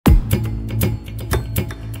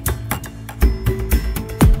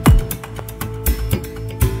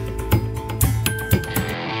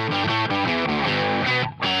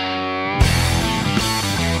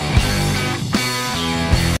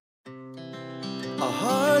Our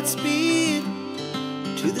hearts beat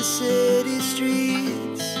to the city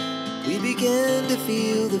streets. We began to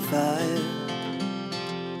feel the fire.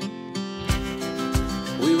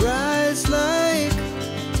 We rise like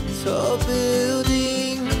tall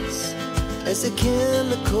buildings as the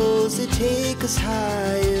chemicals they take us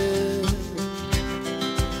higher.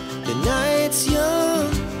 The night's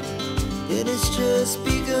young, it has just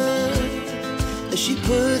begun as she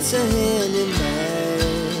puts her hand in mine.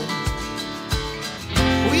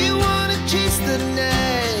 We wanna chase the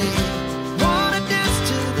night, wanna dance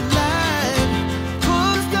to the light,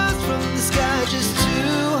 pull the stars from the sky, just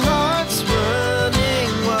two hearts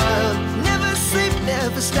running wild. Never sleep,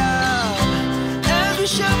 never stop, as we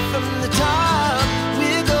shout from the top.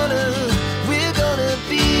 We're gonna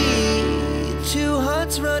be two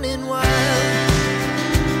hearts running wild.